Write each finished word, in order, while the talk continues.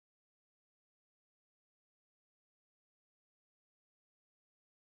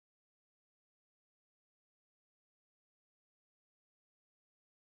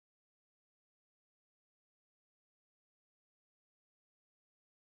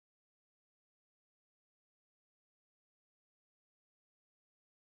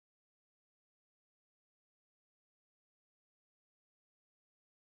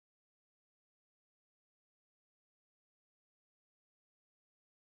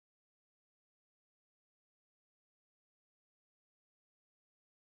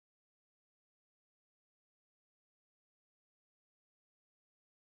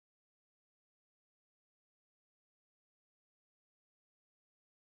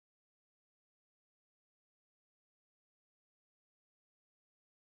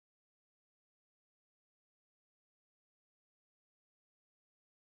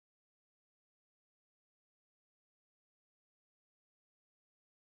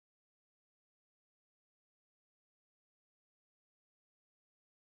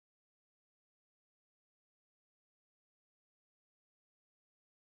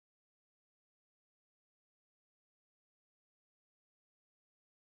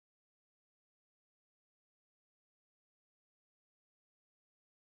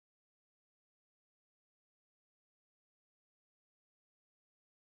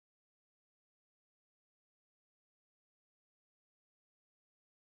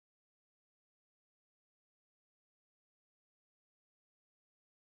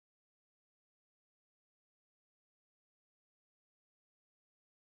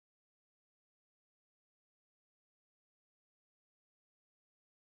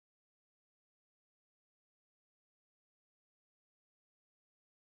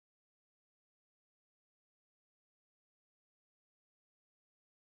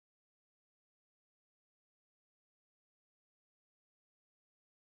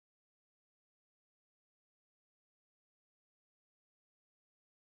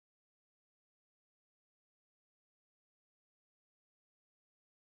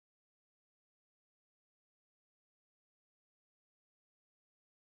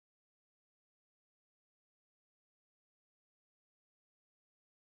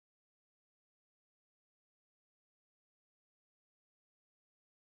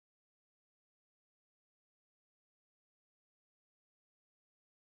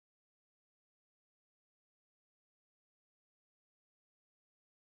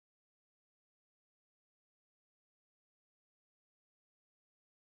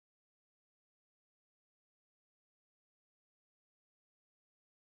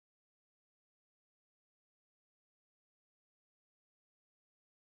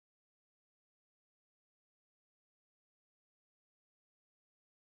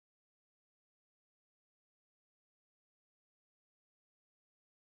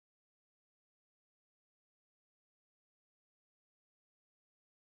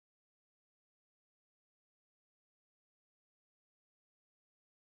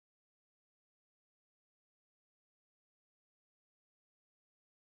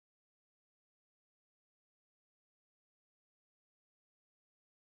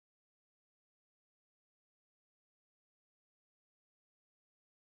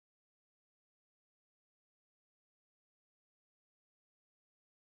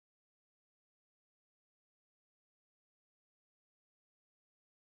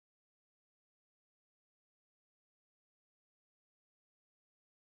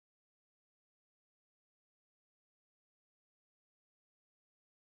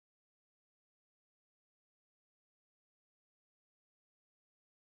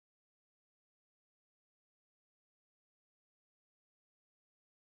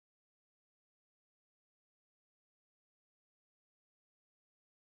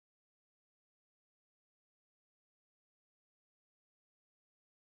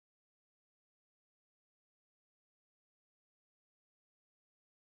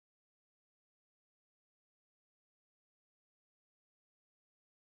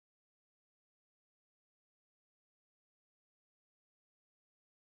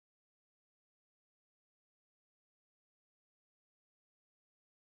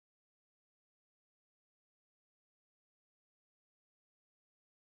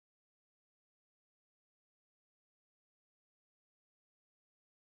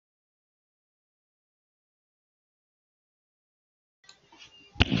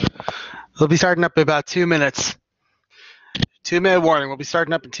We'll be starting up in about 2 minutes. 2-minute warning. We'll be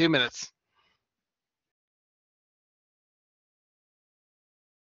starting up in 2 minutes.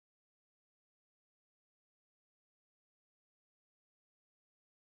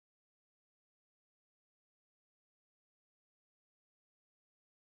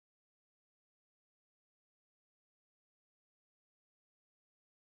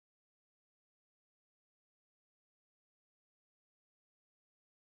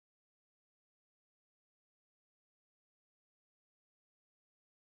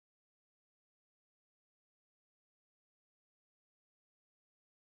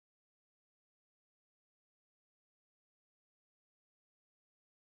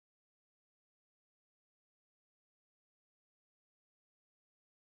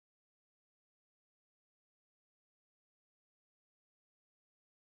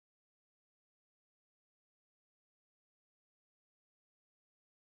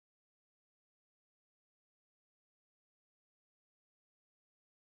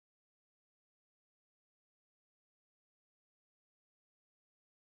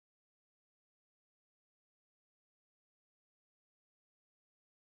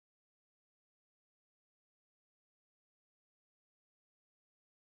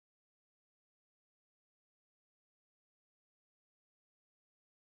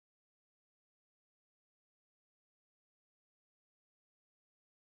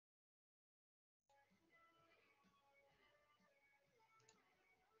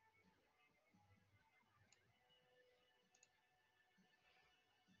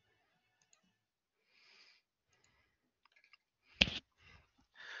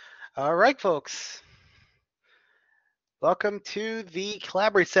 All right, folks. Welcome to the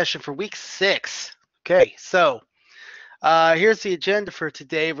Collaborate session for week 6. Okay, so here's the agenda for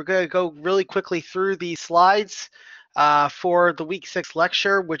today. We're going to go really quickly through the slides for the week 6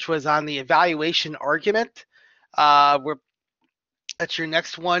 lecture, which was on the evaluation argument. That's your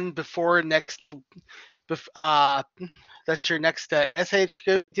next one before next. That's your next essay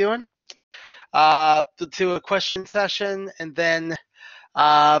you're doing. To a question session, and then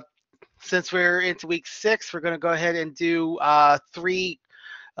since we're into week 6, we're going to go ahead and do 3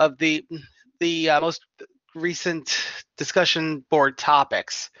 of the most recent discussion board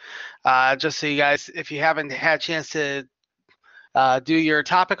topics. Just so you guys, if you haven't had a chance to do your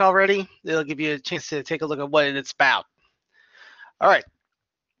topic already, it'll give you a chance to take a look at what it's about. All right.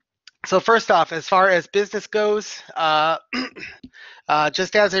 So first off, as far as business goes,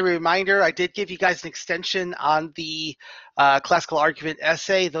 just as a reminder, I did give you guys an extension on the classical argument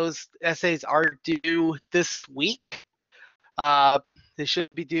essay. Those essays are due this week. They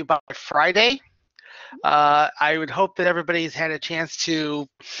should be due by Friday. I would hope that everybody's had a chance to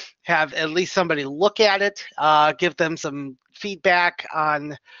have at least somebody look at it, give them some feedback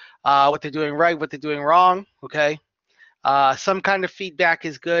on what they're doing right, what they're doing wrong, okay? Some kind of feedback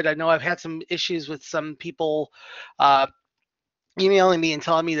is good. I know I've had some issues with some people emailing me and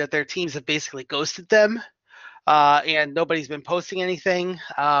telling me that their teams have basically ghosted them and nobody's been posting anything.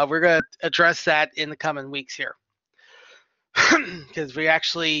 We're going to address that in the coming weeks here. Because we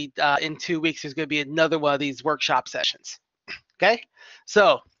actually, in 2 weeks, there's going to be another one of these workshop sessions. Okay?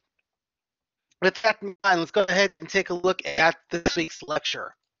 So, with that in mind, let's go ahead and take a look at this week's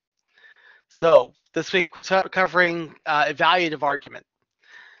lecture. So, this week we're covering evaluative argument.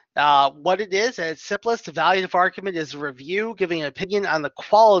 What it is, at its simplest, evaluative argument is a review giving an opinion on the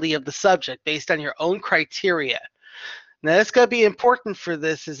quality of the subject based on your own criteria. Now, that's going to be important for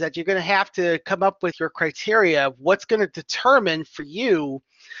this, is that you're going to have to come up with your criteria of what's going to determine for you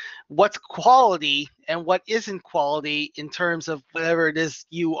what's quality and what isn't quality in terms of whatever it is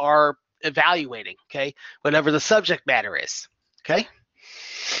you are evaluating, okay? Whatever the subject matter is, okay?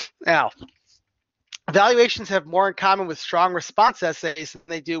 Now, evaluations have more in common with strong response essays than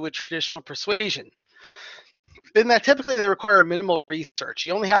they do with traditional persuasion. In that typically they require minimal research.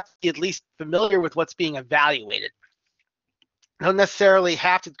 You only have to be at least familiar with what's being evaluated. You don't necessarily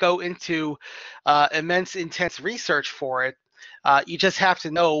have to go into immense, intense research for it. You just have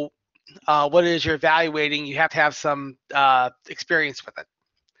to know what it is you're evaluating. You have to have some experience with it.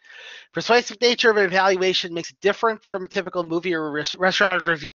 Persuasive nature of an evaluation makes it different from a typical movie or restaurant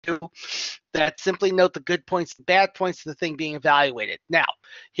review that simply note the good points, the bad points of the thing being evaluated. Now,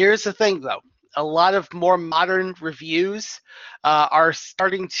 here's the thing, though. A lot of more modern reviews are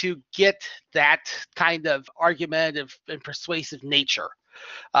starting to get that kind of argumentative and persuasive nature.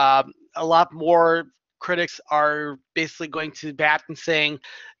 A lot more critics are basically going to bat and saying,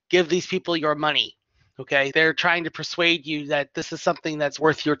 give these people your money. Okay, they're trying to persuade you that this is something that's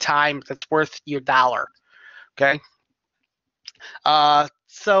worth your time, that's worth your dollar. Okay,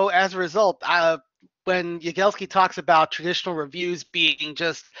 So as a result, when Yagelski talks about traditional reviews being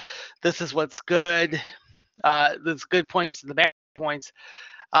just this is what's good, there's good points and the bad points.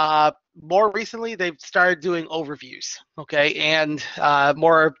 More recently, they've started doing overviews, okay, and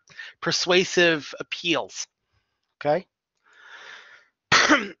more persuasive appeals, okay.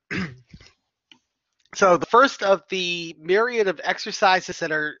 So the first of the myriad of exercises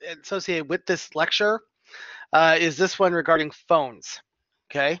that are associated with this lecture is this one regarding phones,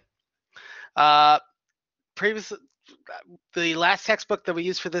 okay. Previously, the last textbook that we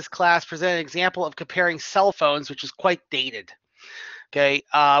used for this class presented an example of comparing cell phones, which is quite dated. Okay,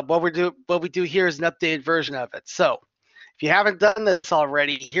 what we do here is an updated version of it. So, if you haven't done this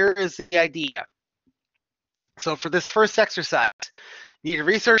already, here is the idea. So, for this first exercise, you need to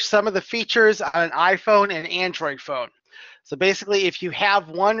research some of the features on an iPhone and Android phone. So, basically, if you have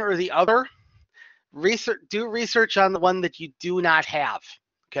one or the other, do research on the one that you do not have.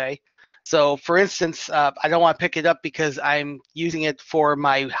 Okay. So, for instance, I don't want to pick it up because I'm using it for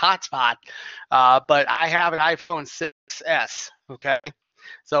my hotspot, but I have an iPhone 6S. Okay.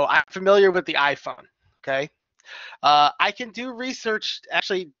 So I'm familiar with the iPhone. Okay. I can do research,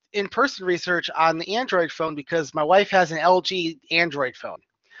 actually in-person research on the Android phone because my wife has an LG Android phone.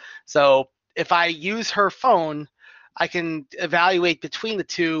 So if I use her phone, I can evaluate between the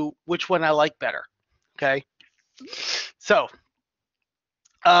two which one I like better. Okay. So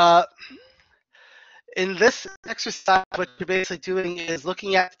in this exercise, what you're basically doing is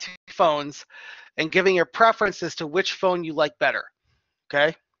looking at the two phones and giving your preference as to which phone you like better.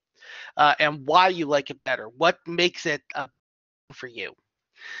 Okay. And why you like it better. What makes it for you.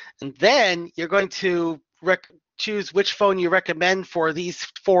 And then you're going to choose which phone you recommend for these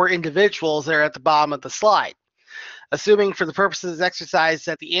 4 individuals that are at the bottom of the slide. Assuming for the purposes of this exercise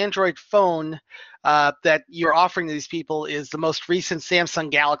that the Android phone that you're offering to these people is the most recent Samsung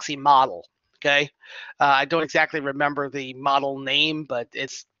Galaxy model. Okay, I don't exactly remember the model name, but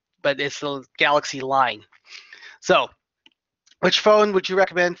it's the Galaxy line. So, which phone would you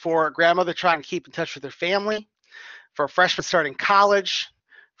recommend for a grandmother trying to keep in touch with her family, for a freshman starting college,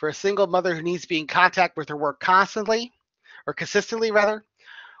 for a single mother who needs to be in contact with her work constantly, or consistently rather,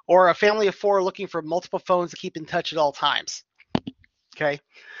 or a family of 4 looking for multiple phones to keep in touch at all times? Okay,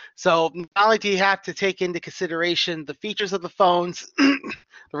 so not only do you have to take into consideration the features of the phones, the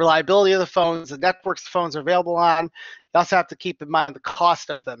reliability of the phones, the networks the phones are available on, you also have to keep in mind the cost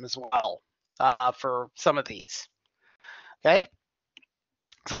of them as well for some of these. Okay,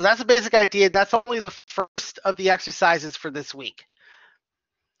 so that's a basic idea. That's only the first of the exercises for this week.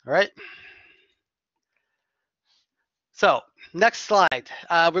 All right. So next slide,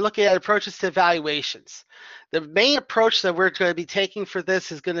 we're looking at approaches to evaluations. The main approach that we're going to be taking for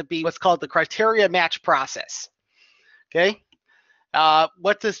this is going to be what's called the criteria match process. Okay.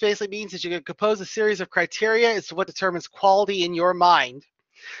 What this basically means is you're going to compose a series of criteria as to what determines quality in your mind,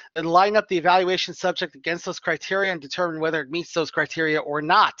 and line up the evaluation subject against those criteria and determine whether it meets those criteria or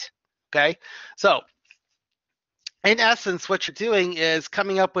not. Okay. So in essence, what you're doing is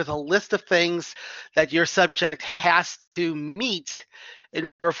coming up with a list of things that your subject has to meet in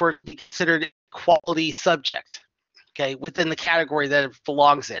order for it to be considered a quality subject, okay, within the category that it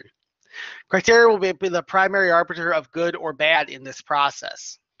belongs in. Criteria will be the primary arbiter of good or bad in this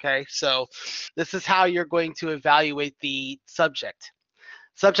process, okay? So this is how you're going to evaluate the subject.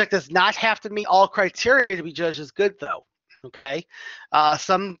 Subject does not have to meet all criteria to be judged as good, though, okay?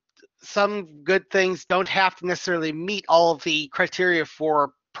 Some good things don't have to necessarily meet all of the criteria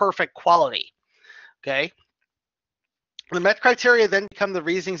for perfect quality, okay? The met criteria then become the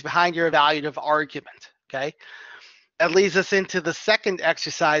reasonings behind your evaluative argument, okay? That leads us into the second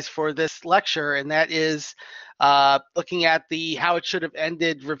exercise for this lecture, and that is looking at the how it should have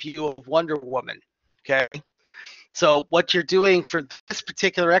ended review of Wonder Woman, okay? So what you're doing for this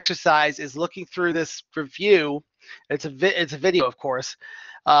particular exercise is looking through this review. It's a video, of course.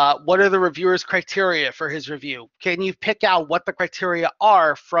 What are the reviewer's criteria for his review? Can you pick out what the criteria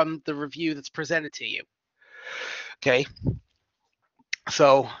are from the review that's presented to you? Okay.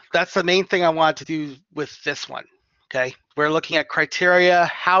 So that's the main thing I want to do with this one. Okay. We're looking at criteria.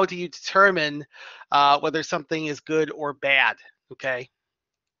 How do you determine whether something is good or bad? Okay.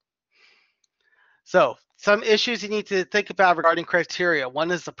 So some issues you need to think about regarding criteria.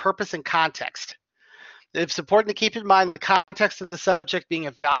 One is the purpose and context. It's important to keep in mind the context of the subject being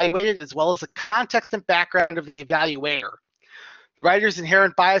evaluated, as well as the context and background of the evaluator. The writer's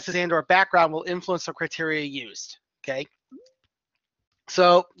inherent biases and or background will influence the criteria used, okay?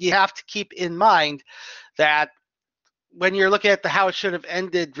 So you have to keep in mind that when you're looking at the how it should have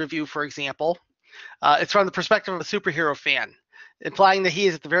ended review, for example, it's from the perspective of a superhero fan. implying that he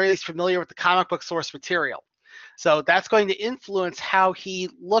is at the very least familiar with the comic book source material. So that's going to influence how he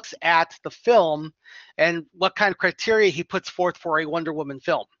looks at the film and what kind of criteria he puts forth for a Wonder Woman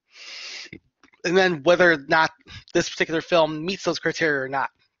film. And then whether or not this particular film meets those criteria or not.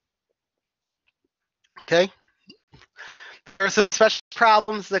 Okay? There are some special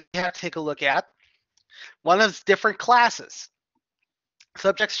problems that you have to take a look at. One is different classes.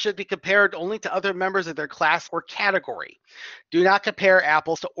 Subjects should be compared only to other members of their class or category. Do not compare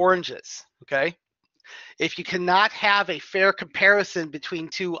apples to oranges, okay? If you cannot have a fair comparison between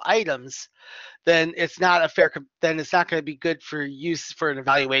two items, then it's not going to be good for use for an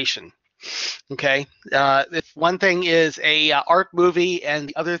evaluation. Okay, if one thing is a art movie and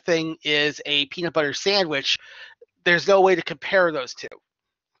the other thing is a peanut butter sandwich, there's no way to compare those two.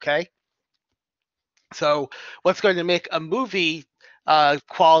 Okay, so what's going to make a movie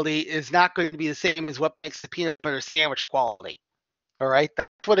quality is not going to be the same as what makes the peanut butter sandwich quality. All right, that's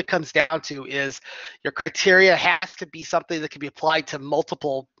what it comes down to. Is your criteria has to be something that can be applied to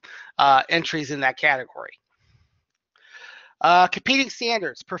multiple entries in that category. Competing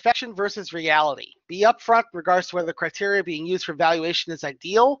standards, perfection versus reality. Be upfront in regards to whether the criteria being used for evaluation is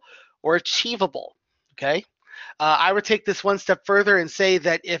ideal or achievable. Okay. I would take this one step further and say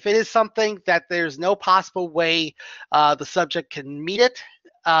that if it is something that there's no possible way the subject can meet it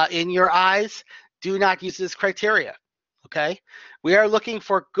in your eyes, do not use this criteria. Okay. We are looking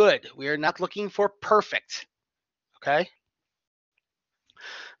for good. We are not looking for perfect. Okay.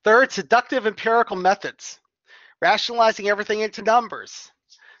 Third, seductive empirical methods. Rationalizing everything into numbers.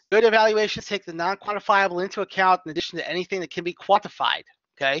 Good evaluations take the non-quantifiable into account in addition to anything that can be quantified,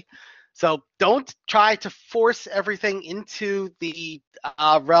 okay? So don't try to force everything into the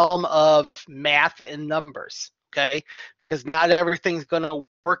realm of math and numbers, okay? Because not everything's going to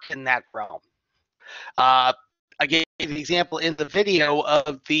work in that realm. I gave the example in the video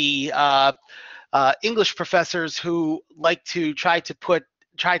of the English professors who like to try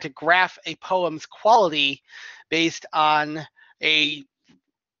to graph a poem's quality based on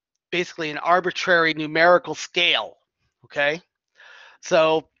basically an arbitrary numerical scale. Okay,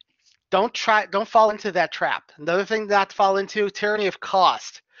 so don't fall into that trap. Another thing not to fall into: tyranny of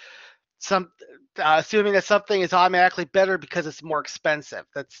cost. Assuming that something is automatically better because it's more expensive.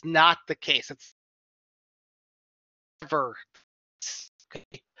 That's not the case. It's never. Okay.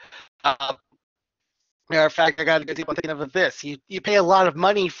 Matter of fact, I got a good example thinking of this. You pay a lot of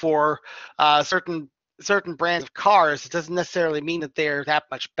money for certain brands of cars. It doesn't necessarily mean that they're that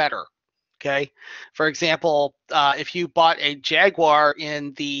much better. Okay, for example, if you bought a Jaguar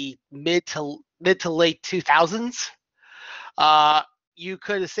in the mid to late 2000s, you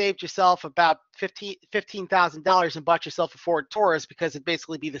could have saved yourself about $15,000 and bought yourself a Ford Taurus because it'd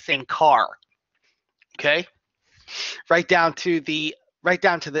basically be the same car. Okay, right down to the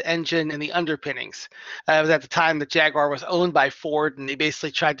engine and the underpinnings. It was at the time that Jaguar was owned by Ford, and they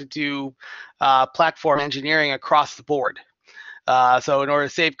basically tried to do platform engineering across the board. So in order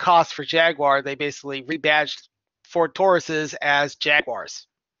to save costs for Jaguar, they basically rebadged Ford Tauruses as Jaguars.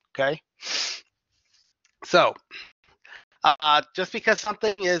 Okay. So just because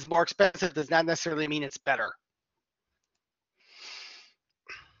something is more expensive does not necessarily mean it's better.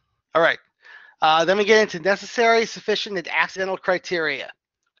 All right. Then we get into necessary, sufficient, and accidental criteria.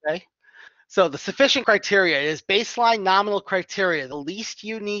 Okay. So the sufficient criteria is baseline nominal criteria, the least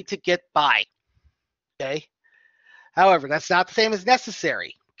you need to get by. Okay. However, that's not the same as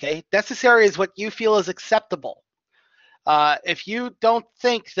necessary. Okay. Necessary is what you feel is acceptable. If you don't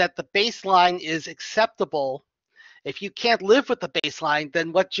think that the baseline is acceptable, if you can't live with the baseline,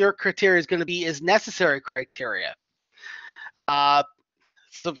 then what your criteria is going to be is necessary criteria.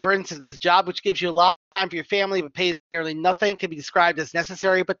 So, for instance, the job which gives you a lot of time for your family but pays nearly nothing can be described as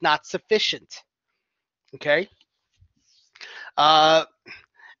necessary but not sufficient. Okay.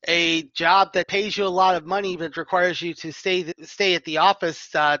 A job that pays you a lot of money but requires you to stay at the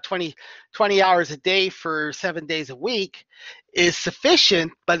office 20 hours a day for 7 days a week is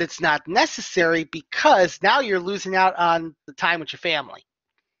sufficient, but it's not necessary because now you're losing out on the time with your family.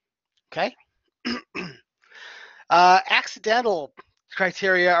 Okay. Accidental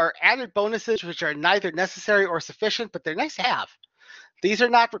criteria are added bonuses which are neither necessary or sufficient, but they're nice to have. These are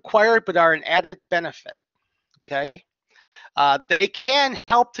not required but are an added benefit. Okay. They can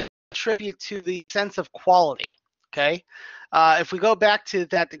help to contribute to the sense of quality. Okay. If we go back to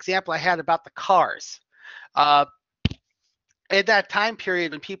that example I had about the cars, at that time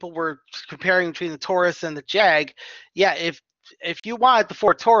period when people were comparing between the Taurus and the Jag, yeah, if you wanted the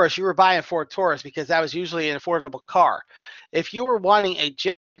Ford Taurus, you were buying a Ford Taurus because that was usually an affordable car. If you were wanting a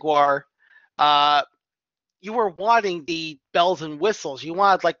Jaguar, you were wanting the bells and whistles. You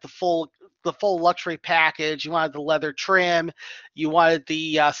wanted like the full luxury package. You wanted the leather trim. You wanted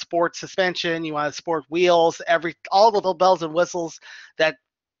the sport suspension. You wanted sport wheels. All of the bells and whistles that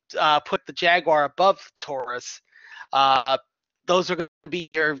put the Jaguar above the Taurus. Those are going to be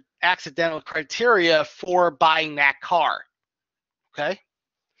your accidental criteria for buying that car. Okay.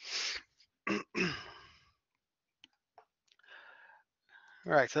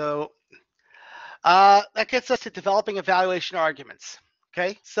 All right. So that gets us to developing evaluation arguments.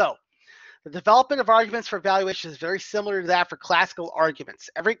 Okay. So the development of arguments for evaluation is very similar to that for classical arguments.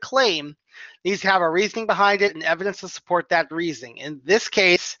 Every claim needs to have a reasoning behind it and evidence to support that reasoning. In this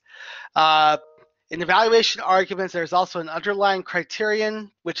case, in evaluation arguments, there's also an underlying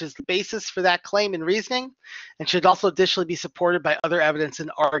criterion, which is the basis for that claim and reasoning, and should also additionally be supported by other evidence and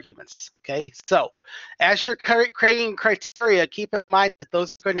arguments. Okay, so as you're creating criteria, keep in mind that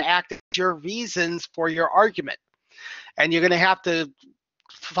those are going to act as your reasons for your argument, and you're going to have to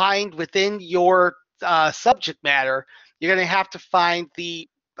find within your subject matter, you're going to have to find the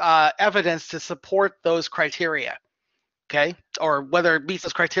evidence to support those criteria, okay, or whether it meets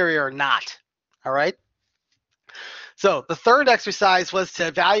those criteria or not. All right. So the third exercise was to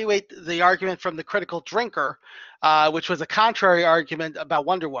evaluate the argument from the critical drinker, which was a contrary argument about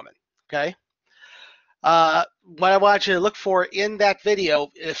Wonder Woman. Okay. What I want you to look for in that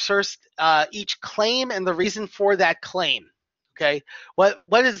video is first each claim and the reason for that claim. Okay. What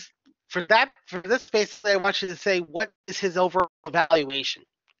is for this basically I want you to say what is his overall evaluation.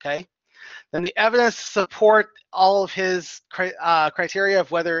 Okay. Then the evidence to support all of his criteria of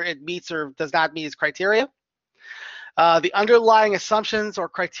whether it meets or does not meet his criteria. The underlying assumptions or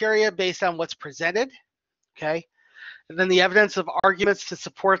criteria based on what's presented. Okay. And then the evidence of arguments to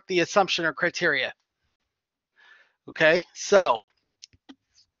support the assumption or criteria. Okay. So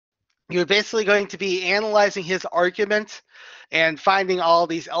you're basically going to be analyzing his argument and finding all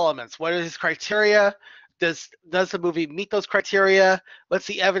these elements. What are his criteria? Does the movie meet those criteria? What's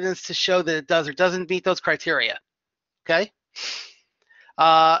the evidence to show that it does or doesn't meet those criteria? Okay.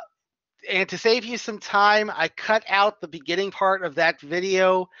 And to save you some time, I cut out the beginning part of that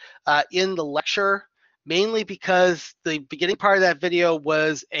video in the lecture, mainly because the beginning part of that video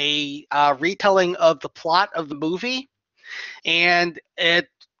was a retelling of the plot of the movie, and it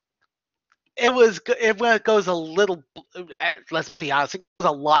goes a little, let's be honest, it goes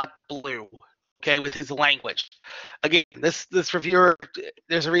a lot blue. Okay, with his language. Again, this reviewer,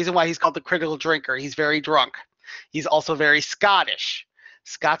 there's a reason why he's called the critical drinker. He's very drunk. He's also very Scottish.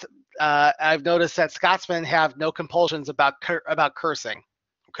 I've noticed that Scotsmen have no compulsions about cursing.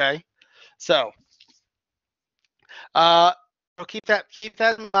 Okay, so keep that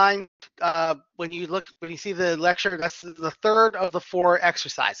in mind when you see the lecture. That's the third of the 4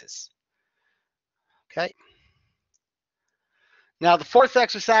 exercises. Okay. Now, the fourth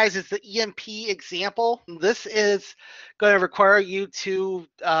exercise is the EMP example. This is going to require you to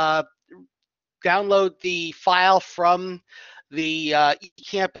download the file from the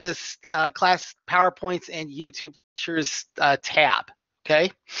eCampus class PowerPoints and YouTube lectures tab.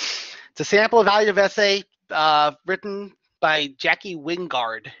 Okay, it's a sample evaluative essay written by Jackie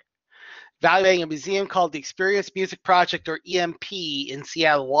Wingard, evaluating a museum called the Experience Music Project, or EMP, in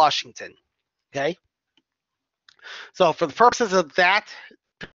Seattle, Washington. Okay. So for the purposes of that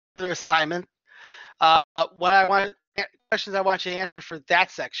particular assignment, questions I want you to answer for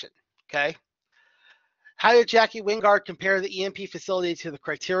that section, okay? How did Jackie Wingard compare the EMP facility to the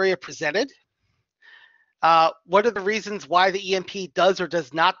criteria presented? What are the reasons why the EMP does or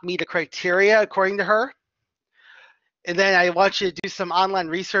does not meet a criteria according to her? And then I want you to do some online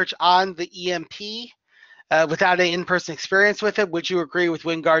research on the EMP. Without an in-person experience with it, would you agree with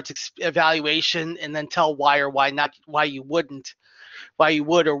Wingard's evaluation, and then tell why or why not, why you would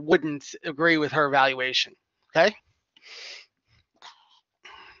or wouldn't agree with her evaluation? Okay.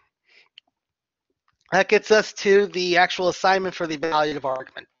 That gets us to the actual assignment for the evaluative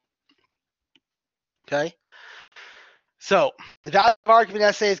argument. Okay. So the evaluative argument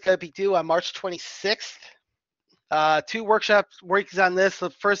essay is going to be due on March 26th. 2 workshop weeks on this. The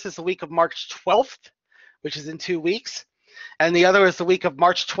first is the week of March 12th. Which is in 2 weeks, and the other is the week of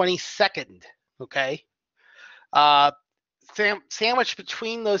March 22nd. Okay. Sandwiched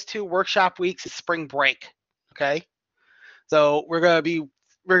between those 2 workshop weeks is spring break. Okay. So we're gonna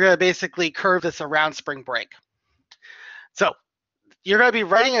basically curve this around spring break. So you're going to be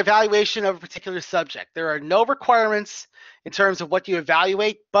writing an evaluation of a particular subject. There are no requirements in terms of what you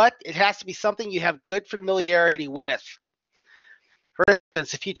evaluate, but it has to be something you have good familiarity with. For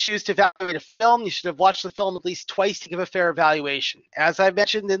instance, if you choose to evaluate a film, you should have watched the film at least twice to give a fair evaluation. As I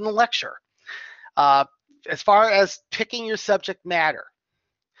mentioned in the lecture, as far as picking your subject matter,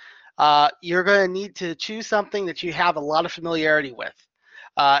 you're going to need to choose something that you have a lot of familiarity with.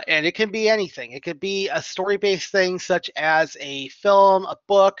 And it can be anything. It could be a story-based thing such as a film, a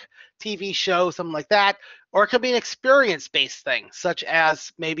book, TV show, something like that. Or it could be an experience-based thing such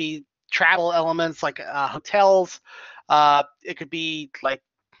as maybe travel elements like hotels. It could be like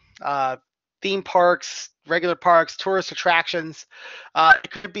uh, theme parks, regular parks, tourist attractions.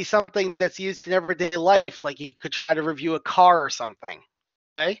 It could be something that's used in everyday life, like you could try to review a car or something.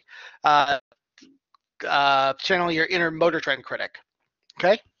 Okay, uh, channel your inner motor trend critic.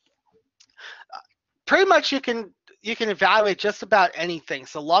 Okay, pretty much you can evaluate just about anything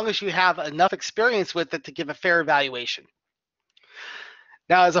so long as you have enough experience with it to give a fair evaluation.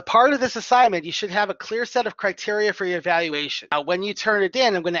 Now, as a part of this assignment, you should have a clear set of criteria for your evaluation. Now, when you turn it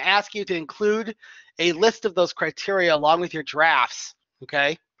in, I'm going to ask you to include a list of those criteria along with your drafts.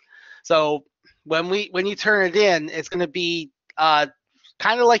 Okay, so when you turn it in, it's going to be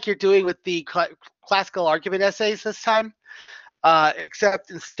kind of like you're doing with the classical argument essays this time.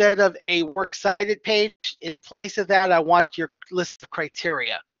 Except instead of a works cited page, in place of that, I want your list of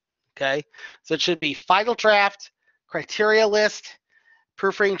criteria. Okay, so it should be final draft, criteria list,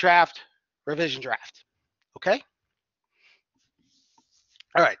 proofreading draft, revision draft. Okay.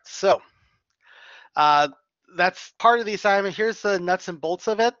 All right. So that's part of the assignment. Here's the nuts and bolts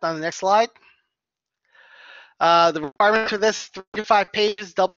of it on the next slide. The requirement for this: 3 to 5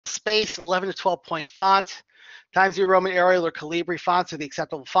 pages, double space, 11 to 12 point font. Times New Roman, Arial, or Calibri fonts are the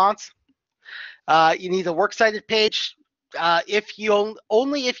acceptable fonts. You need a works cited page.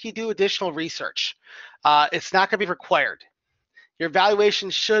 Only if you do additional research. It's not going to be required. Your evaluation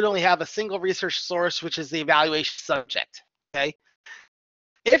should only have a single research source, which is the evaluation subject. Okay.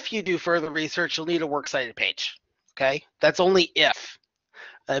 If you do further research, you'll need a works cited page. Okay. That's only if.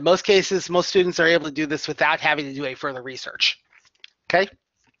 In most cases, most students are able to do this without having to do any further research. Okay.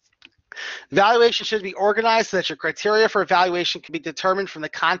 Evaluation should be organized so that your criteria for evaluation can be determined from the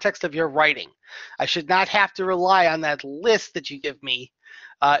context of your writing. I should not have to rely on that list that you give me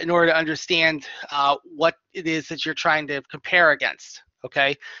in order to understand what it is that you're trying to compare against.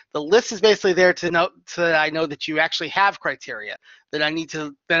 Okay, the list is basically there to know so that I know that you actually have criteria. Then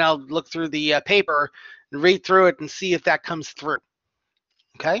I'll look through the paper and read through it and see if that comes through.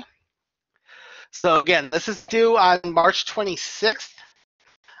 Okay. So again, this is due on March 26th.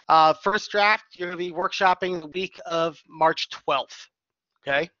 First draft, you're going to be workshopping the week of March 12th.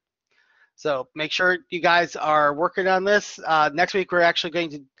 Okay. So make sure you guys are working on this. Next week, we're actually going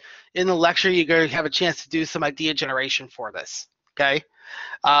to, in the lecture, you're going to have a chance to do some idea generation for this. Okay.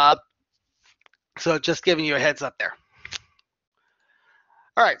 So just giving you a heads up there.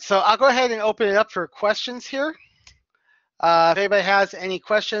 All right. So I'll go ahead and open it up for questions here. If anybody has any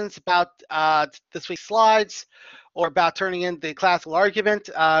questions about this week's slides or about turning in the classical argument,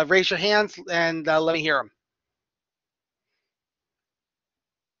 raise your hands and let me hear them.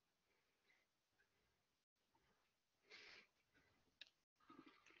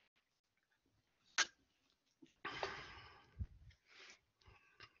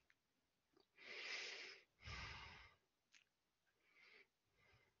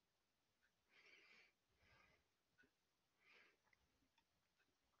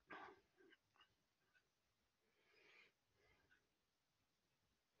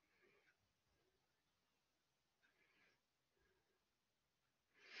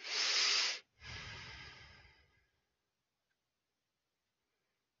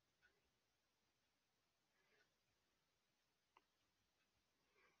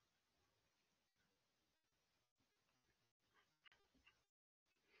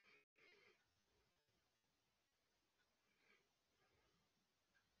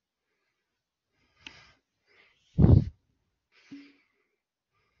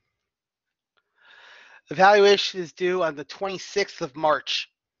 Evaluation is due on the 26th of March.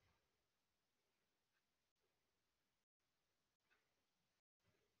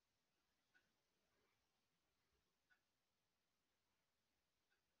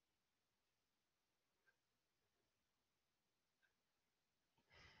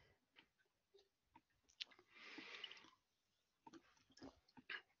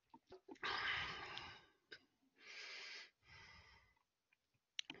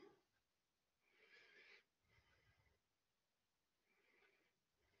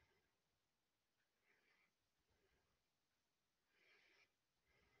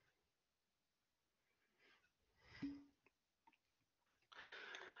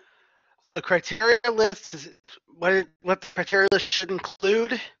 The criteria list is what the criteria list should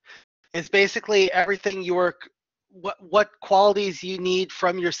include is basically everything what qualities you need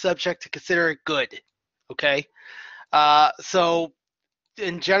from your subject to consider it good. Okay. So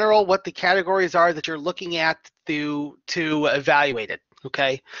in general, what the categories are that you're looking at to evaluate it.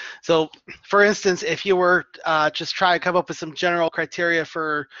 Okay. So for instance, if you were just trying to come up with some general criteria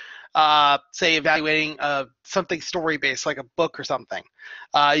for say evaluating something story based like a book or something,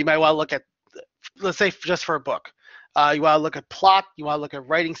 you might want to look at, let's say just for a book, you want to look at plot, you want to look at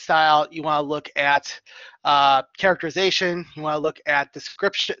writing style, you want to look at characterization, you want to look at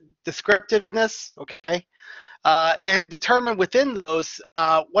descriptiveness. Okay. And determine within those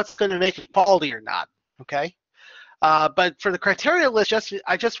what's going to make it quality or not. Okay. But for the criteria list,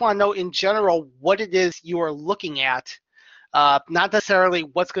 I just want to know in general what it is you are looking at, not necessarily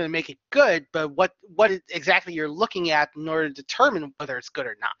what's going to make it good, but what exactly you're looking at in order to determine whether it's good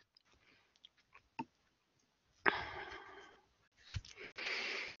or not.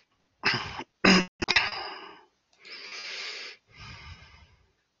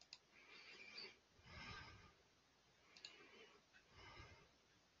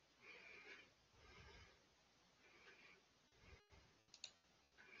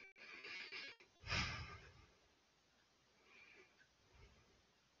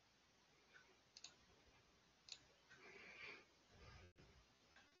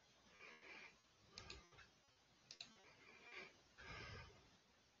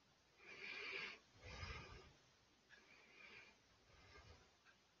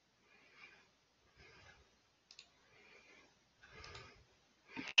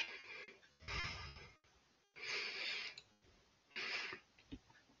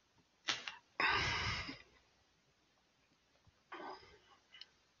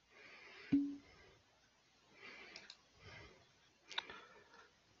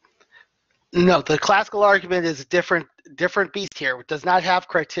 No, the classical argument is a different beast here. It does not have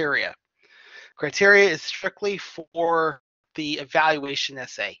criteria. Criteria is strictly for the evaluation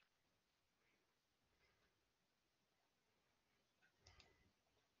essay.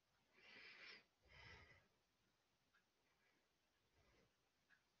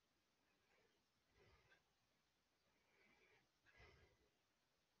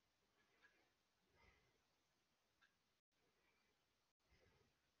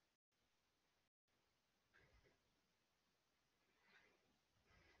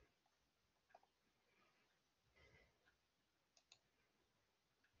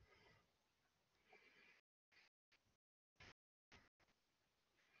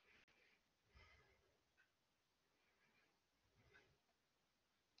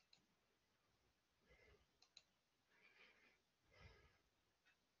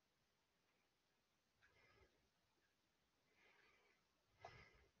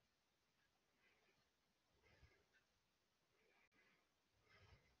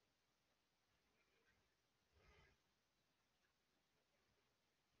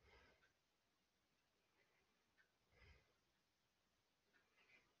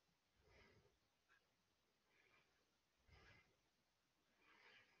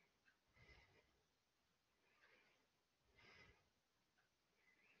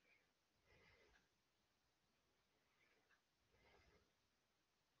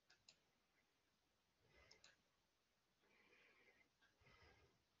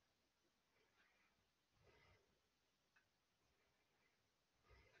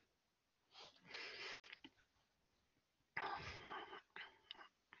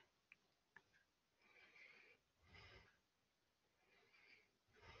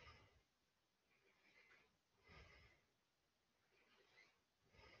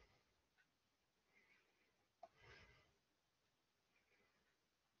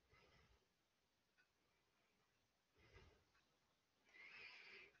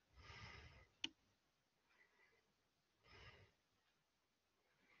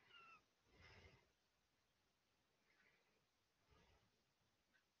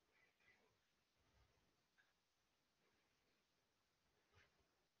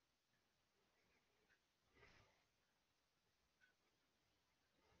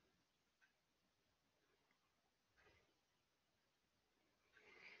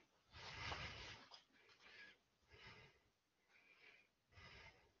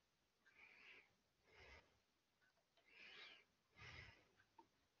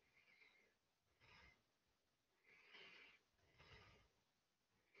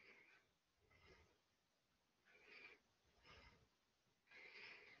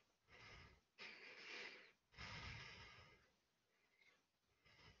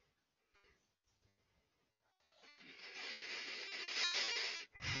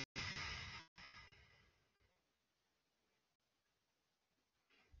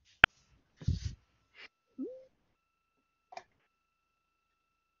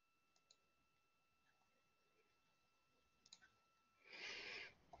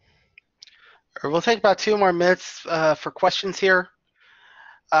 We'll take about 2 more minutes for questions here,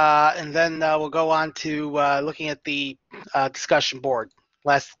 and then we'll go on to looking at the discussion board.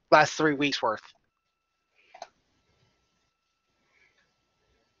 Last 3 weeks worth.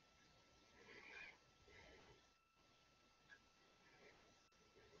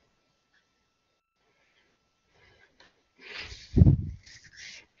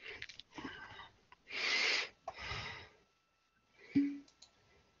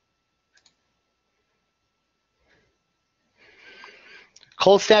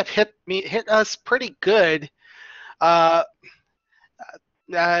 Cold snap hit us pretty good. Uh,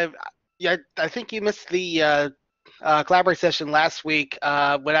 yeah, I think you missed the collaborate session last week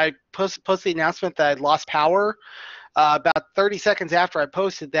when I posted the announcement that I'd lost power. About 30 seconds after I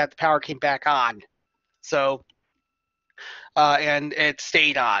posted that, the power came back on. So, and it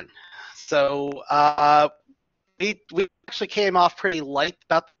stayed on. So we actually came off pretty light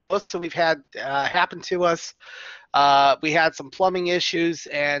about most that we've had happen to us. We had some plumbing issues,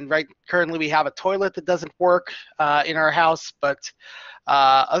 and currently we have a toilet that doesn't work in our house. But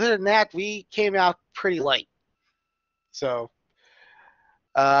other than that, we came out pretty light. So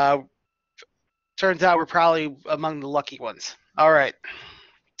turns out we're probably among the lucky ones. All right.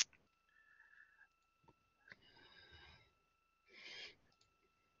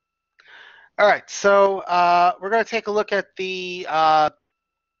 All right, so we're going to take a look at the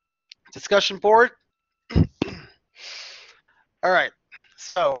discussion board. All right,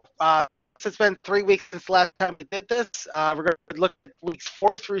 so it's been 3 weeks since the last time we did this. We're going to look at weeks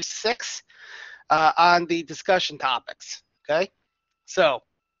 4 through 6 on the discussion topics. Okay, so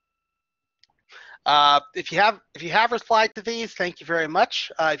if you have replied to these, thank you very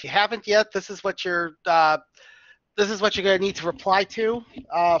much. If you haven't yet, this is what you're going to need to reply to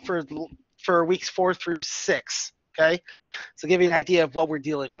for weeks 4 through 6. Okay, so give you an idea of what we're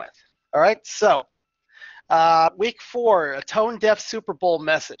dealing with. All right, so week 4, a tone-deaf Super Bowl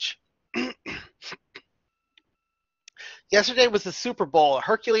message. Yesterday was the Super Bowl, a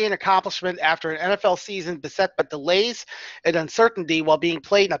Herculean accomplishment after an NFL season beset by delays and uncertainty while being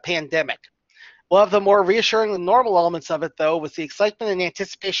played in a pandemic. One of the more reassuring and normal elements of it, though, was the excitement and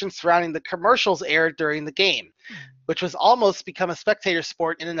anticipation surrounding the commercials aired during the game, which was almost become a spectator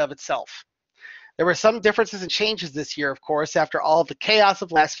sport in and of itself. There were some differences and changes this year, of course, after all of the chaos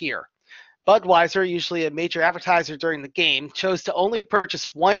of last year. Budweiser, usually a major advertiser during the game, chose to only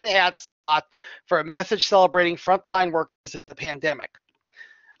purchase one ad spot for a message celebrating frontline workers in the pandemic.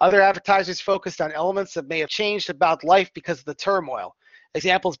 Other advertisers focused on elements that may have changed about life because of the turmoil.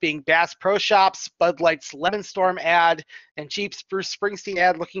 Examples being Bass Pro Shops, Bud Light's Lemon Storm ad, and Jeep's Bruce Springsteen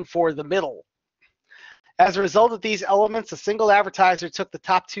ad looking for the middle. As a result of these elements, a single advertiser took the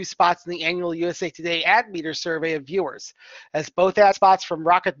top 2 spots in the annual USA Today ad meter survey of viewers, as both ad spots from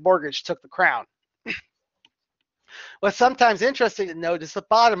Rocket Mortgage took the crown. What's sometimes interesting to note is the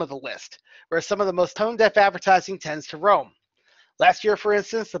bottom of the list, where some of the most tone-deaf advertising tends to roam. Last year, for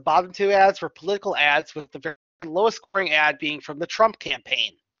instance, the bottom 2 ads were political ads, with the very lowest scoring ad being from the Trump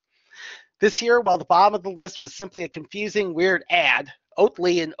campaign. This year, while the bottom of the list was simply a confusing, weird ad,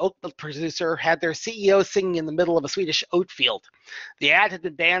 Oatly, an oat milk producer, had their CEO singing in the middle of a Swedish oat field. The ad had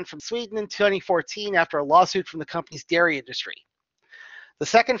been banned from Sweden in 2014 after a lawsuit from the company's dairy industry. The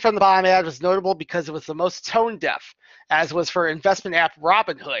second from the bottom ad was notable because it was the most tone-deaf, as was for investment app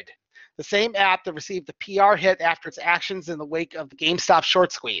Robinhood, the same app that received the PR hit after its actions in the wake of the GameStop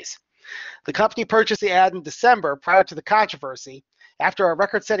short squeeze. The company purchased the ad in December prior to the controversy, after a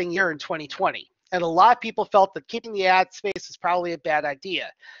record-setting year in 2020. And a lot of people felt that keeping the ad space was probably a bad idea,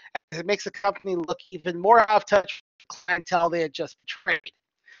 as it makes the company look even more out of touch with the clientele they had just betrayed.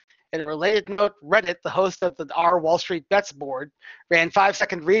 In a related note, Reddit, the host of the R Wall Street Bets board, ran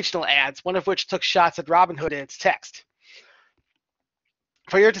 5-second regional ads, one of which took shots at Robinhood in its text.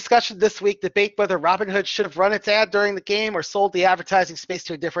 For your discussion this week, debate whether Robinhood should have run its ad during the game or sold the advertising space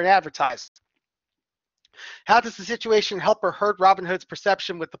to a different advertiser. How does the situation help or hurt Robinhood's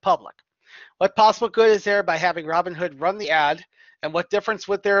perception with the public? What possible good is there by having Robinhood run the ad, and what difference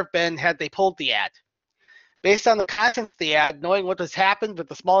would there have been had they pulled the ad? Based on the content of the ad, knowing what has happened with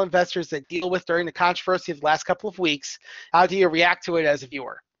the small investors that deal with during the controversy of the last couple of weeks, how do you react to it as a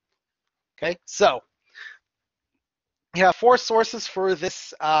viewer? Okay, so you have 4 sources for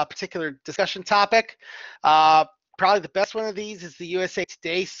this particular discussion topic. Probably the best one of these is the USA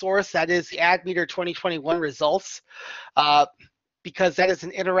Today source. That is the Ad Meter 2021 results, because that is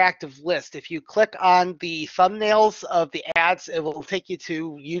an interactive list. If you click on the thumbnails of the ads, it will take you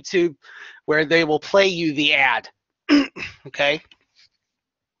to YouTube where they will play you the ad. Okay.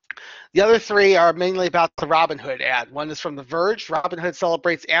 The other three are mainly about the Robinhood ad. One is from The Verge. Robinhood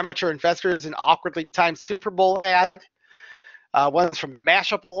celebrates amateur investors in awkwardly timed Super Bowl ad. One's from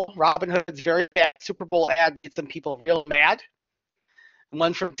Mashable. Robinhood's very bad Super Bowl ad gets some people real mad. And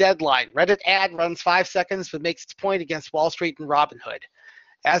one from Deadline. Reddit ad runs 5 seconds but makes its point against Wall Street and Robinhood.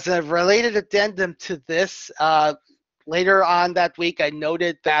 As a related addendum to this, later on that week, I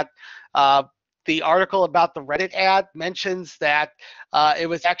noted that the article about the Reddit ad mentions that it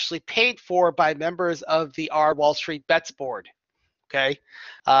was actually paid for by members of the R Wall Street Bets board. Okay,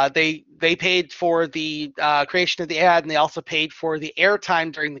 they paid for the creation of the ad, and they also paid for the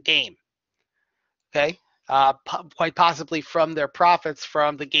airtime during the game. Okay, quite possibly from their profits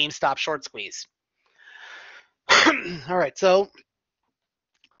from the GameStop short squeeze. All right, so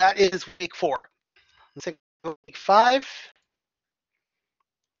that is week 4. Let's take week 5.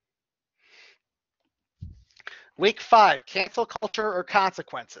 Week 5, cancel culture or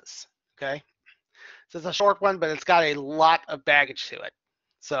consequences. Okay, this is a short one, but it's got a lot of baggage to it.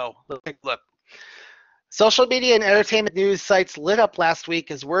 So let's take a look. Social media and entertainment news sites lit up last week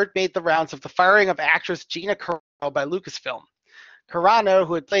as word made the rounds of the firing of actress Gina Carano by Lucasfilm. Carano,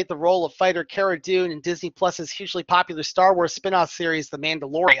 who had played the role of fighter Cara Dune in Disney Plus's hugely popular Star Wars spin-off series The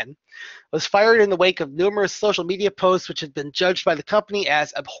Mandalorian, was fired in the wake of numerous social media posts which had been judged by the company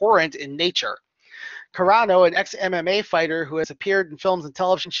as abhorrent in nature. Carano, an ex-MMA fighter who has appeared in films and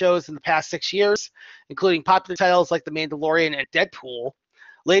television shows in the past 6 years, including popular titles like The Mandalorian and Deadpool,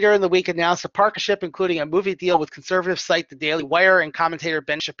 later in the week announced a partnership including a movie deal with conservative site The Daily Wire and commentator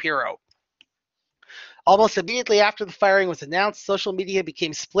Ben Shapiro. Almost immediately after the firing was announced, social media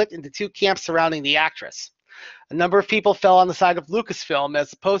became split into 2 camps surrounding the actress. A number of people fell on the side of Lucasfilm, as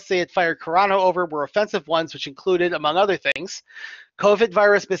the posts they had fired Carano over were offensive ones, which included, among other things, COVID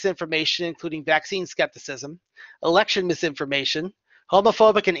virus misinformation, including vaccine skepticism, election misinformation,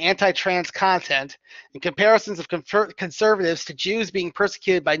 homophobic and anti-trans content, and comparisons of conservatives to Jews being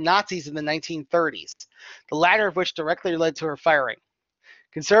persecuted by Nazis in the 1930s, the latter of which directly led to her firing.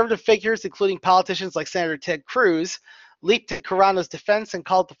 Conservative figures, including politicians like Senator Ted Cruz, leaped to Carano's defense and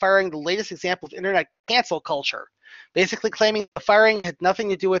called the firing the latest example of internet cancel culture, basically claiming the firing had nothing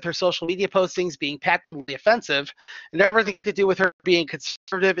to do with her social media postings being patently offensive and everything to do with her being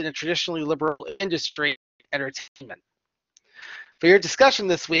conservative in a traditionally liberal industry, entertainment. For your discussion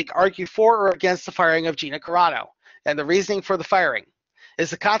this week, argue for or against the firing of Gina Carano and the reasoning for the firing.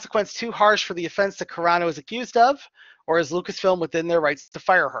 Is the consequence too harsh for the offense that Carano is accused of, or is Lucasfilm within their rights to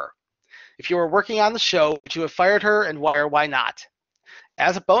fire her? If you were working on the show, would you have fired her, and why or why not?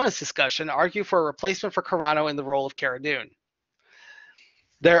 As a bonus discussion, argue for a replacement for Carano in the role of Cara Dune.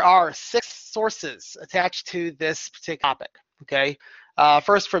 There are 6 sources attached to this particular topic. Okay.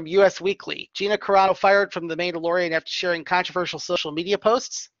 First, from US Weekly, Gina Carano fired from The Mandalorian after sharing controversial social media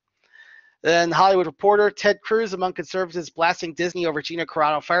posts. Then Hollywood Reporter, Ted Cruz among conservatives blasting Disney over Gina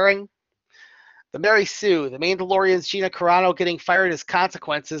Carano firing. The Mary Sue, The Mandalorian's Gina Carano getting fired as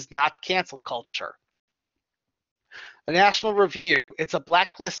consequences, not cancel culture. The National Review, it's a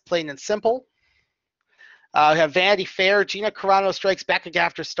blacklist, plain and simple. We have Vanity Fair, Gina Carano strikes back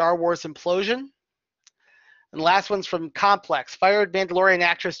after Star Wars implosion. And the last one's from Complex, fired Mandalorian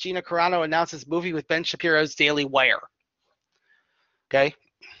actress Gina Carano announces movie with Ben Shapiro's Daily Wire. Okay.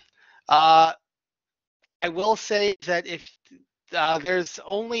 I will say that if there's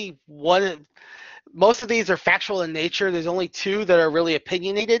only one, most of these are factual in nature. There's only 2 that are really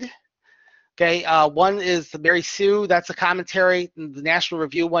opinionated. Okay, one is the Mary Sue, that's a commentary, and the National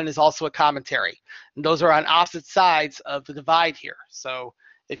Review one is also a commentary. And those are on opposite sides of the divide here. So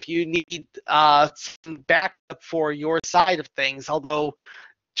if you need some backup for your side of things, although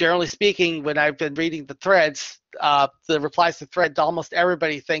generally speaking, when I've been reading the threads, the replies to the thread, almost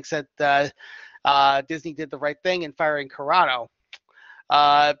everybody thinks that Disney did the right thing in firing Carano.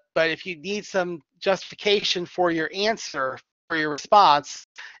 But if you need some justification for your answer, for your response,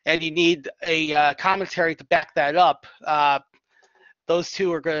 and you need a commentary to back that up, those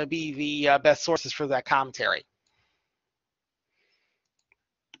 2 are going to be the best sources for that commentary.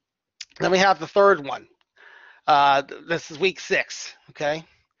 Then we have the third one. This is week 6, okay?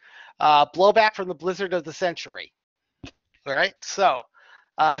 Blowback from the blizzard of the century. All right, so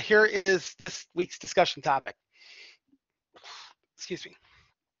here is this week's discussion topic. Excuse me.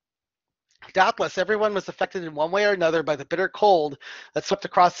 Doubtless, everyone was affected in one way or another by the bitter cold that swept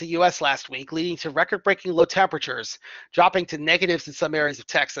across the U.S. last week, leading to record-breaking low temperatures, dropping to negatives in some areas of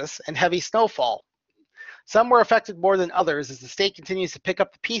Texas, and heavy snowfall. Some were affected more than others as the state continues to pick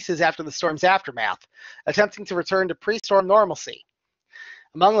up the pieces after the storm's aftermath, attempting to return to pre-storm normalcy.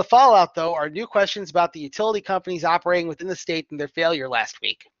 Among the fallout, though, are new questions about the utility companies operating within the state and their failure last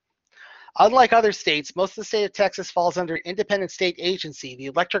week. Unlike other states, most of the state of Texas falls under an independent state agency, the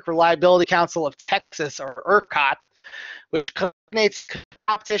Electric Reliability Council of Texas, or ERCOT, which coordinates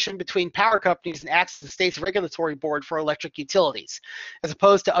competition between power companies and acts as the state's regulatory board for electric utilities, as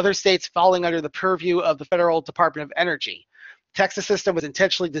opposed to other states falling under the purview of the Federal Department of Energy. The Texas system was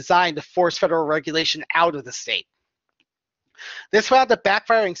intentionally designed to force federal regulation out of the state. This wound up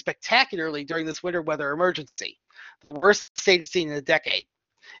backfiring spectacularly during this winter weather emergency, the worst the state has seen in a decade.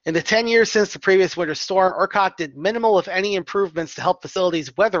 In the 10 years since the previous winter storm, ERCOT did minimal, if any, improvements to help facilities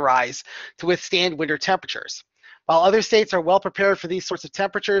weatherize to withstand winter temperatures. While other states are well prepared for these sorts of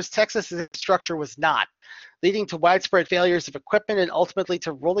temperatures, Texas's structure was not, leading to widespread failures of equipment and ultimately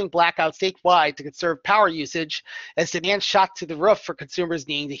to rolling blackouts statewide to conserve power usage as demand shot through the roof for consumers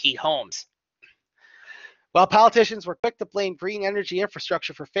needing to heat homes. While politicians were quick to blame green energy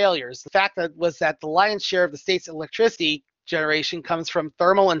infrastructure for failures, the fact was that the lion's share of the state's electricity generation comes from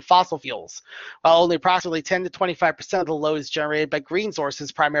thermal and fossil fuels, while only approximately 10 to 25% of the load is generated by green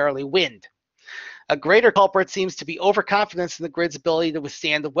sources, primarily wind. A greater culprit seems to be overconfidence in the grid's ability to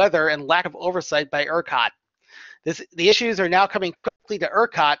withstand the weather and lack of oversight by ERCOT. The issues are now coming quickly to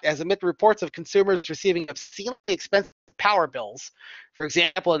ERCOT, as amid reports of consumers receiving obscenely expensive power bills. For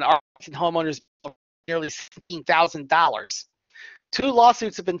example, an Arlington homeowner's bill nearly $16,000. 2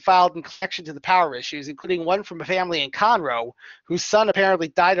 lawsuits have been filed in connection to the power issues, including one from a family in Conroe, whose son apparently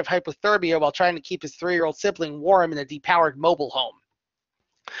died of hypothermia while trying to keep his 3-year-old sibling warm in a depowered mobile home.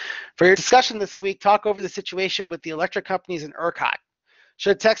 For your discussion this week, talk over the situation with the electric companies in ERCOT.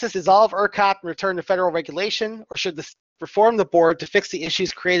 Should Texas dissolve ERCOT and return to federal regulation, or should the reform the board to fix the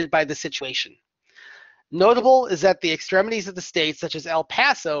issues created by the situation? Notable is that the extremities of the state, such as El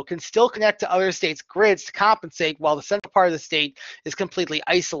Paso, can still connect to other states' grids to compensate, while the central part of the state is completely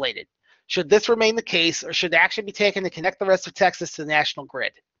isolated. Should this remain the case, or should action be taken to connect the rest of Texas to the national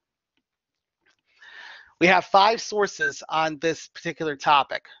grid? We have 5 sources on this particular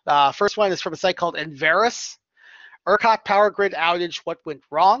topic. First one is from a site called Enverus. ERCOT power grid outage, what went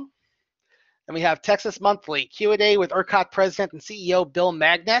wrong? And we have Texas Monthly, Q&A with ERCOT President and CEO Bill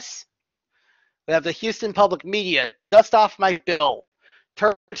Magness. We have the Houston Public Media, dust off my bill.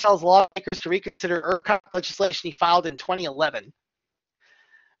 Turner tells lawmakers to reconsider ERCOT legislation he filed in 2011.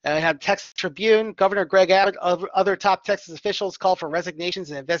 And we have Texas Tribune, Governor Greg Abbott, other top Texas officials call for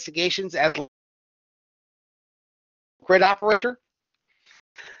resignations and investigations as grid operator.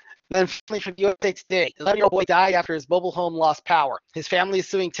 Then finally from USA Today, 11-year-old boy died after his mobile home lost power. His family is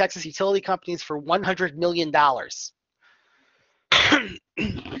suing Texas utility companies for $100 million.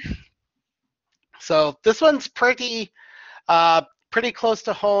 So this one's pretty close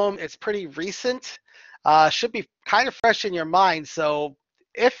to home. It's pretty recent. Should be kind of fresh in your mind. So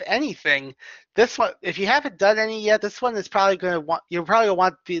if anything, this one, if you haven't done any yet, this one is probably going to want, you'll probably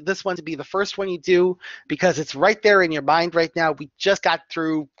want this one to be the first one you do, because it's right there in your mind right now. We just got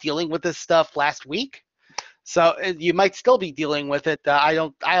through dealing with this stuff last week, so you might still be dealing with it. I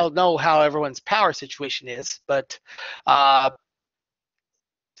don't know how everyone's power situation is, but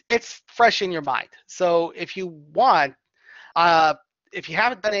it's fresh in your mind. So if you want, if you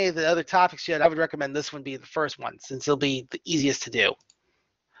haven't done any of the other topics yet, I would recommend this one be the first one, since it'll be the easiest to do.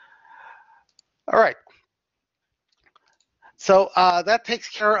 All right. So that takes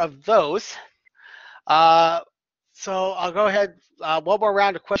care of those. So I'll go ahead, one more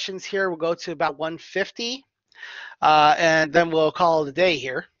round of questions here. We'll go to about 150, and then we'll call it a day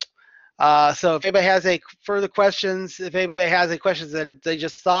here. So if anybody has any further questions, if anybody has any questions that they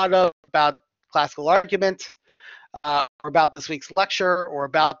just thought of about classical argument, or about this week's lecture, or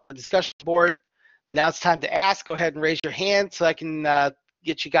about the discussion board, now it's time to ask. Go ahead and raise your hand so I can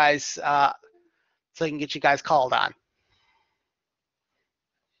get you guys called on.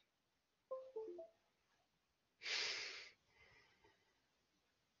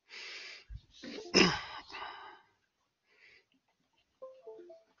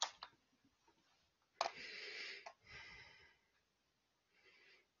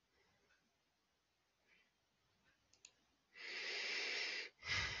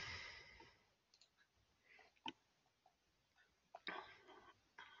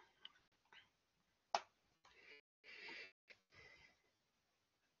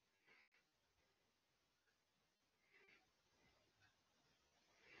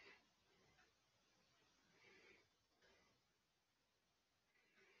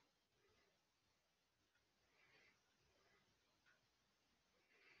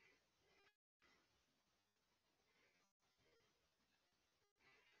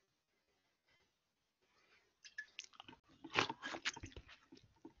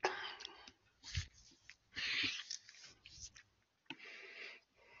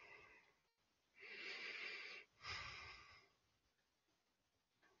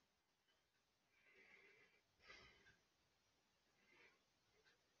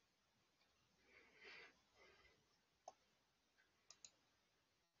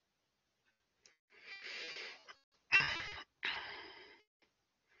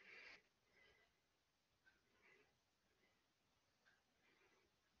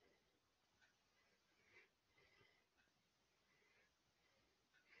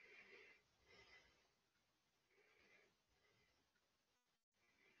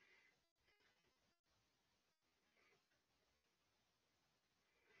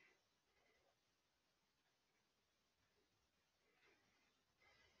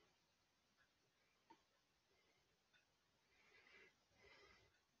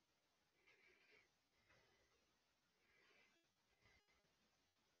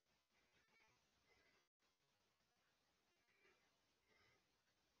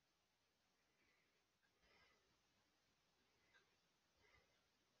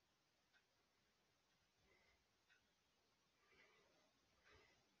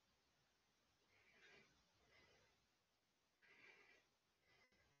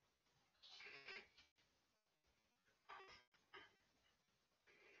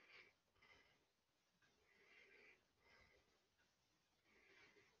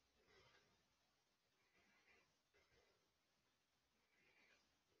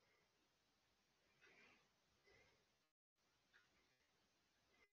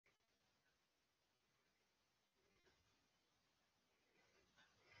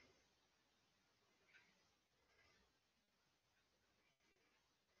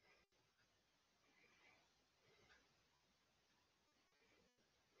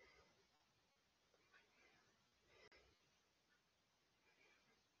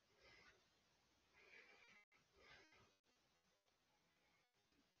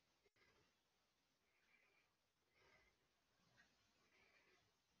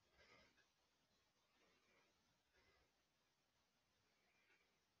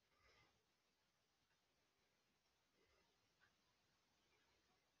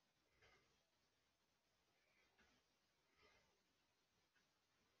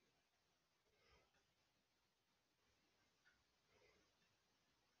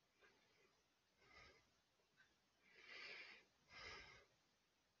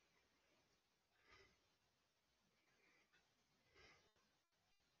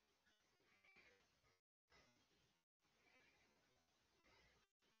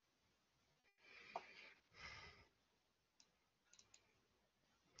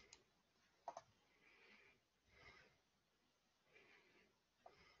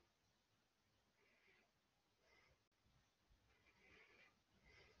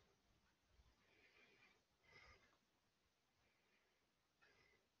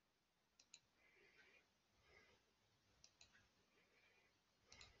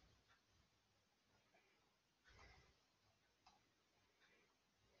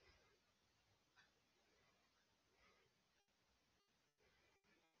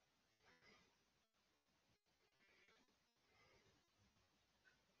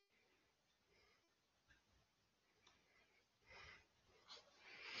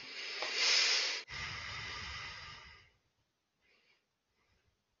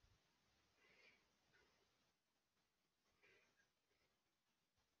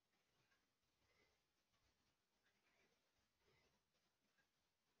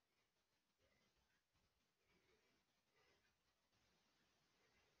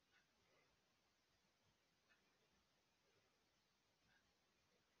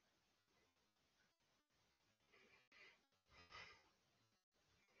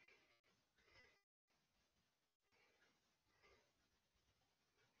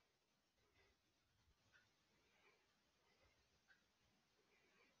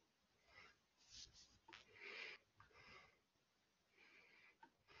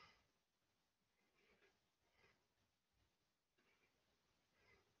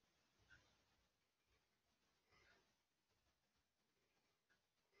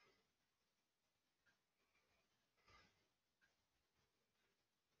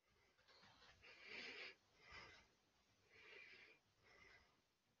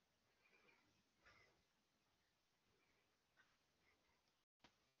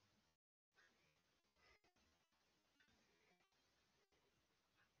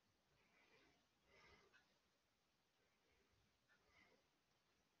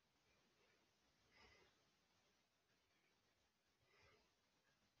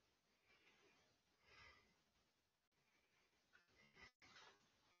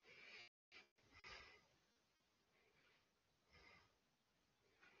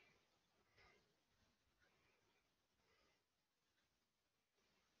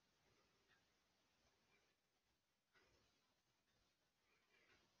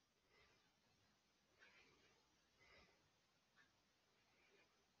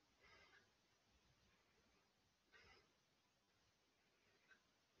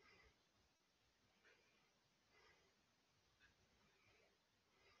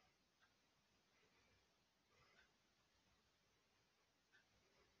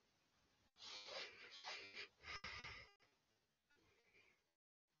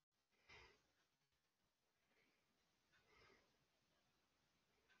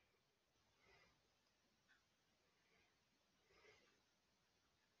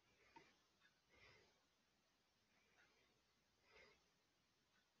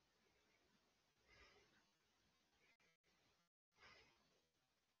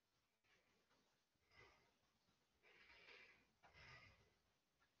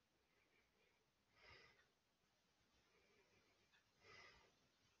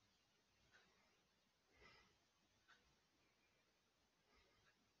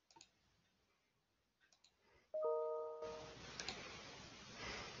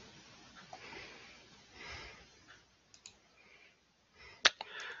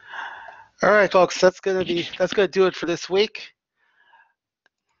 right, folks, that's gonna do it for this week.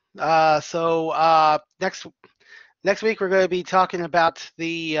 Next week we're going to be talking about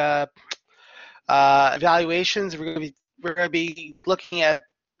the evaluations. We're going to be looking at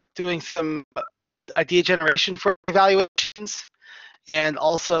doing some idea generation for evaluations, and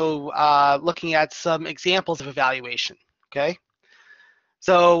also looking at some examples of evaluation. Okay.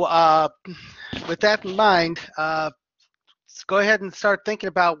 So with that in mind, go ahead and start thinking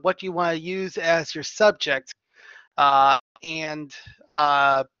about what you want to use as your subject, and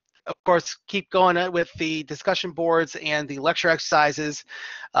of course, keep going with the discussion boards and the lecture exercises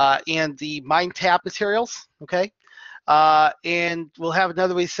and the mind tap materials. Okay. And we'll have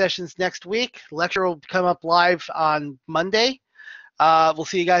another of these sessions next week. Lecture will come up live on Monday. We'll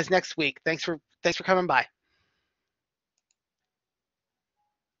see you guys next week. Thanks for coming by.